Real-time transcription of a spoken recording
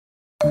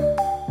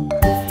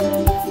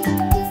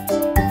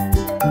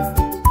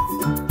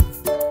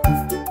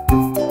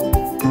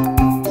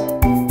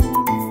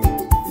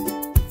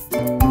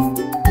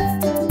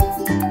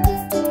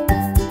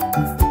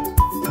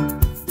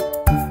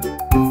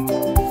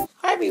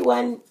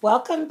everyone,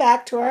 welcome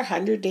back to our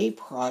 100-day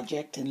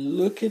project, and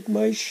look at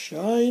my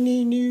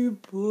shiny new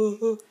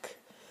book.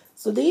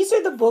 So these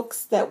are the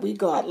books that we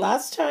got.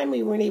 Last time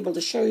we weren't able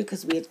to show you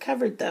because we had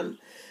covered them.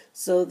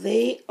 So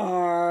they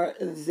are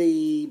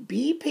the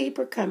B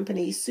Paper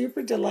Company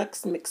Super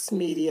Deluxe Mixed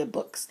Media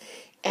books.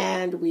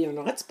 And we are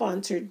not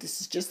sponsored.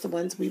 This is just the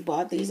ones we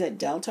bought these at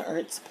Delta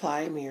Art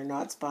Supply, and we are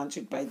not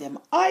sponsored by them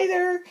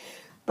either.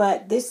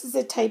 But this is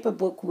a type of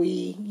book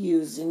we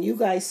use, and you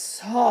guys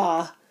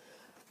saw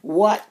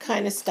what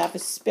kind of stuff,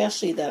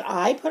 especially that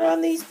I put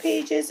on these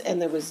pages,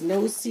 and there was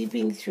no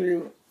seeping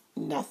through,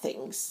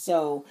 nothing.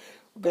 So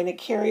we're going to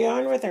carry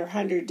on with our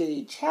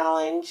 100-day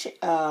challenge.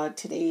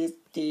 Today is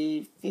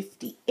day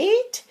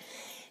 58,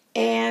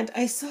 and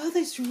I saw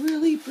this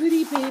really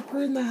pretty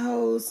paper in the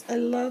house. I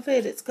love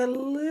it. It's got a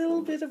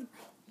little bit of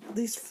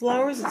these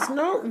flowers. It's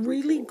not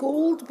really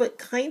gold, but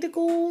kind of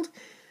gold.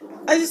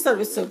 I just thought it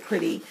was so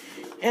pretty,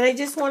 and I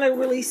just want a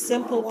really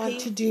simple one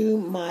to do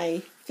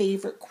my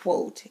favorite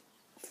quote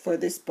for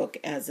this book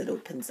as it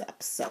opens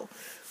up. So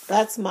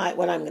that's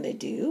what I'm going to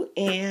do.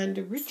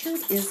 And Richard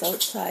is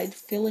outside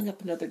filling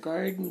up another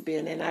garden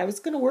bin, and I was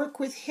going to work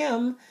with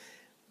him,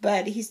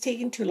 but he's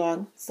taking too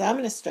long, so I'm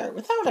going to start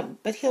without him,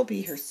 but he'll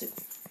be here soon.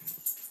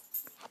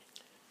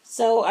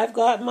 So I've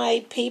got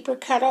my paper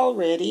cut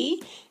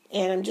already,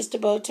 and I'm just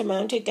about to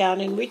mount it down,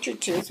 and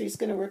Richard's here, so he's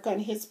going to work on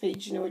his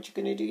page. You know what you're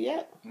going to do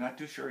yet? Not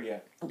too sure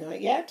yet.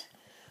 Not yet?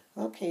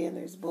 Okay, and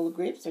there's a bowl of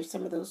grapes. There's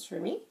some of those for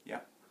me?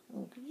 Yeah.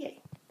 Okay,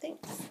 yay.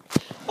 Thanks.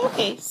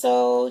 Okay,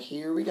 so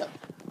here we go.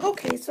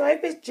 Okay, so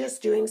I've been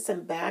just doing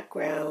some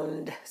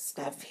background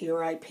stuff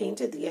here. I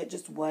painted the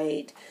edges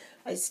white.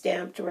 I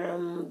stamped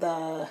around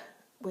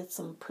with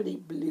some pretty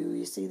blue.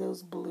 You see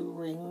those blue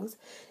rings?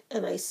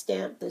 And I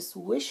stamped this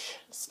wish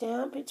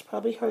stamp. It's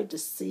probably hard to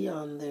see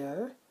on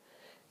there,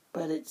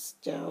 but it's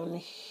down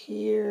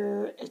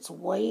here. It's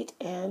white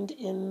and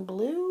in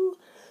blue.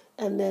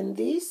 And then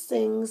these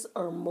things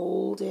are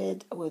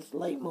molded with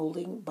light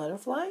molding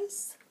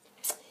butterflies.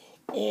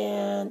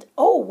 And,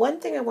 oh, one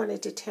thing I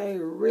wanted to tell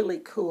you, really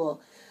cool.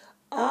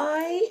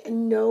 I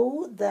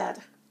know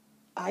that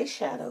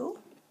eyeshadow,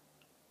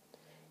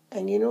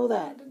 and you know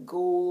that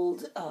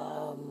gold,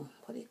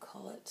 what do you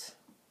call it?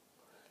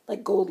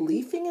 Like gold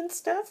leafing and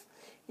stuff.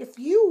 If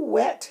you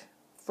wet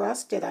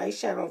frosted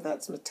eyeshadow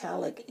that's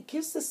metallic, it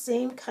gives the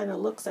same kind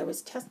of looks. I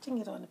was testing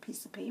it on a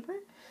piece of paper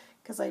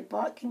because I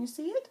bought, can you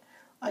see it?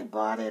 I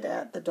bought it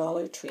at the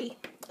Dollar Tree.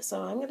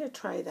 So I'm going to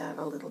try that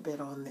a little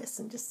bit on this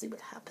and just see what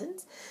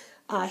happens.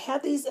 I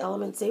had these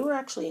elements. They were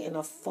actually in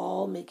a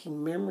fall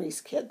making memories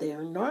kit. They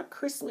are not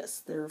Christmas.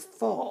 They're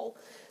fall.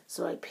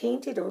 So I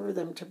painted over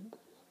them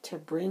to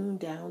bring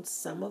down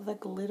some of the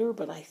glitter,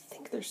 but I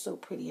think they're so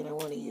pretty and I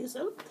want to use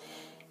them.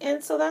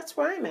 And so that's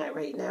where I'm at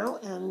right now.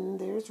 And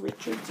there's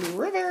Richard's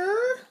river.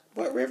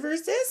 What river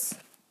is this?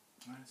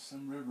 It's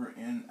some river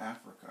in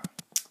Africa.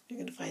 You're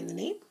going to find the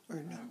name? Or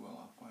no? I will.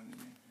 I'll find the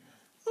name.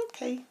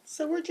 Okay,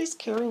 so we're just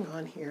carrying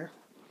on here.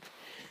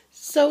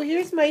 So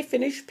here's my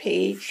finished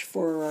page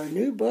for our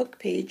new book,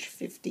 page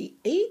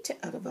 58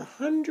 out of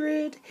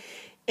 100.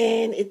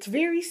 And it's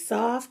very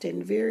soft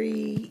and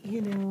very,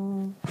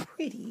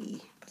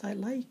 pretty. But I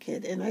like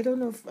it. And I don't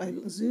know if I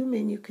zoom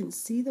in, you can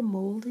see the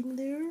molding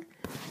there.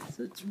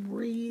 So it's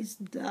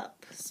raised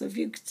up. So if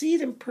you could see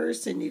it in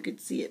person, you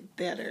could see it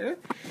better.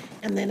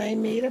 And then I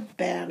made a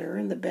banner,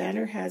 and the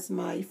banner has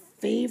my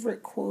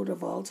favorite quote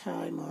of all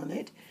time on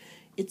it.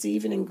 It's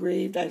even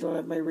engraved. I don't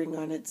have my ring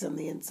on it. It's on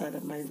the inside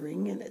of my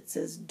ring, and it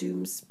says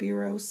Dum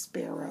Spiro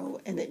Sparrow,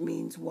 and it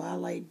means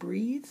while I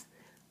breathe,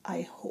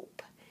 I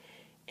hope.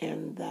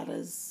 And that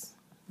is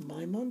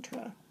my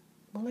mantra.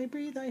 While I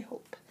breathe, I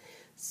hope.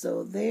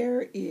 So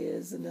there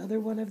is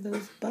another one of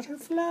those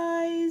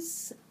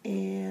butterflies,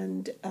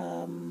 and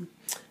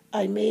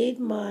I made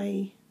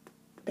my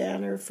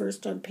banner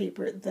first on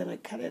paper, then I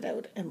cut it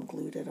out and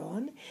glued it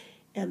on.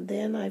 And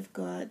then I've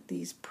got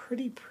these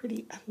pretty,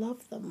 I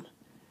love them.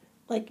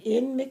 Like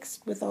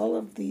mixed with all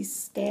of these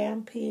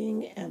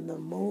stamping and the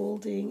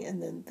molding,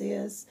 and then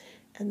this,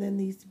 and then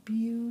these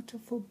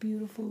beautiful,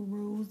 beautiful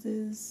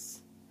roses.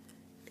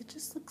 It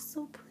just looks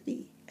so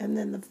pretty. And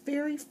then the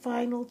very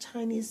final,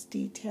 tiniest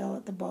detail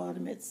at the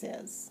bottom, it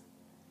says,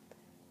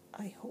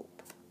 I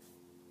hope.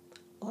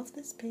 Love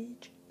this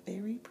page.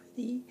 Very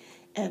pretty.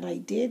 And I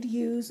did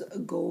use a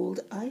gold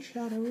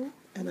eyeshadow,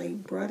 and I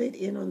brought it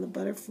in on the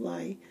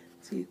butterfly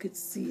so you could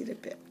see it a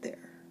bit there.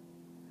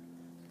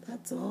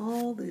 That's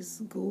all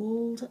this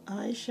gold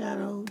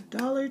eyeshadow,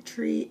 Dollar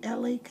Tree,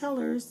 LA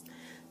Colors,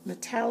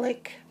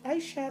 metallic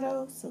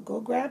eyeshadow. So go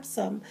grab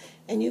some.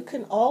 And you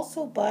can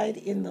also buy it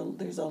in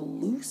there's a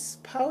loose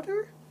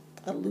powder,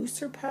 a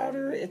looser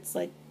powder. It's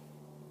like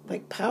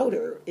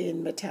powder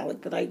in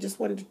metallic, but I just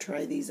wanted to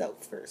try these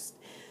out first.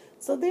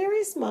 So there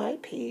is my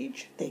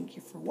page. Thank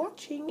you for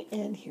watching,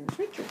 and here's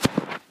Richard.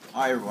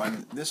 Hi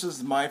everyone. This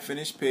is my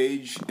finished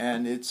page,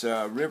 and it's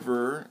a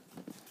river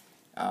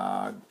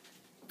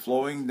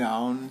flowing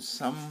down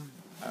some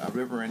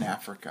river in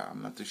Africa.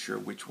 I'm not too sure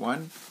which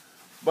one.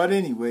 But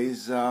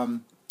anyways,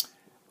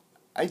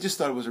 I just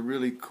thought it was a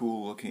really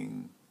cool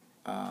looking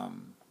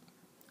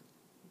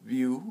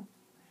view,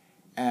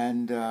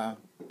 and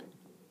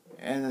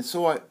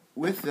so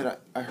with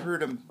it, I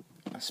heard a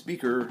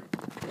speaker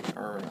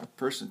or a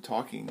person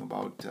talking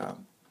about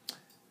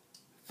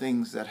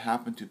things that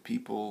happen to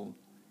people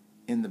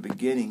in the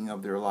beginning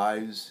of their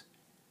lives,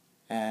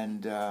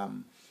 and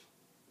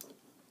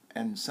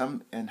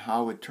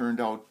how it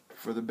turned out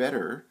for the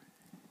better.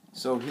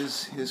 So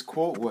his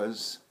quote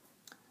was,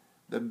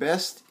 "The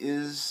best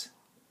is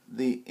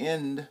the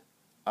end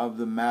of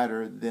the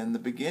matter than the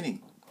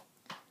beginning."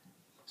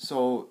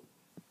 So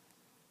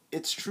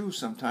it's true,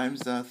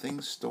 sometimes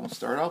things don't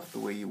start out the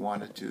way you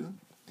want it to.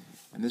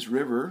 And this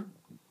river,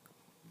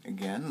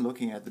 again,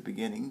 looking at the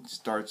beginning,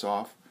 starts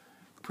off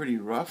pretty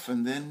rough,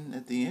 and then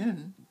at the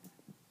end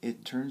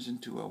it turns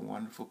into a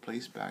wonderful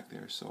place back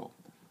there. So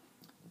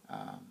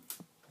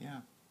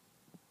yeah,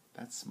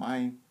 that's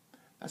my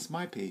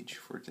page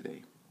for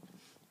today.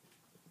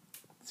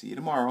 See you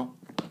tomorrow.